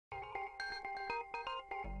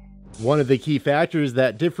One of the key factors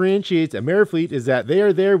that differentiates AmeriFleet is that they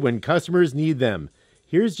are there when customers need them.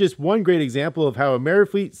 Here's just one great example of how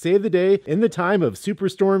AmeriFleet saved the day in the time of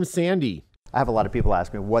Superstorm Sandy. I have a lot of people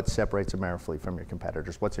ask me, what separates AmeriFleet from your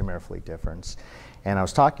competitors? What's the AmeriFleet difference? And I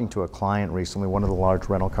was talking to a client recently, one of the large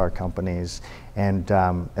rental car companies, and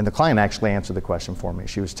the client actually answered the question for me.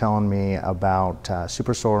 She was telling me about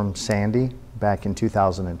Superstorm Sandy back in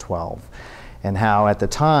 2012. And how at the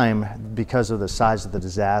time, because of the size of the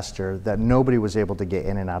disaster, that nobody was able to get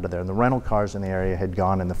in and out of there. And the rental cars in the area had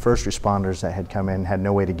gone, and the first responders that had come in had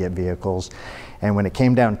no way to get vehicles. And when it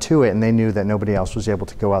came down to it, and they knew that nobody else was able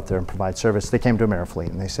to go out there and provide service, they came to AmeriFleet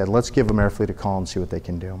and they said, let's give AmeriFleet a call and see what they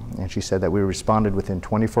can do. And she said that we responded within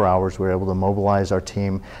 24 hours. We were able to mobilize our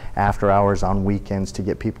team after hours on weekends to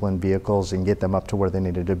get people in vehicles and get them up to where they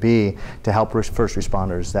needed to be to help first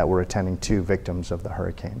responders that were attending to victims of the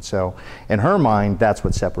hurricane. So in her mind, that's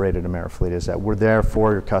what separated AmeriFleet, is that we're there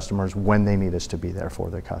for your customers when they need us to be there for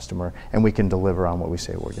their customer, and we can deliver on what we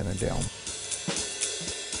say we're going to do.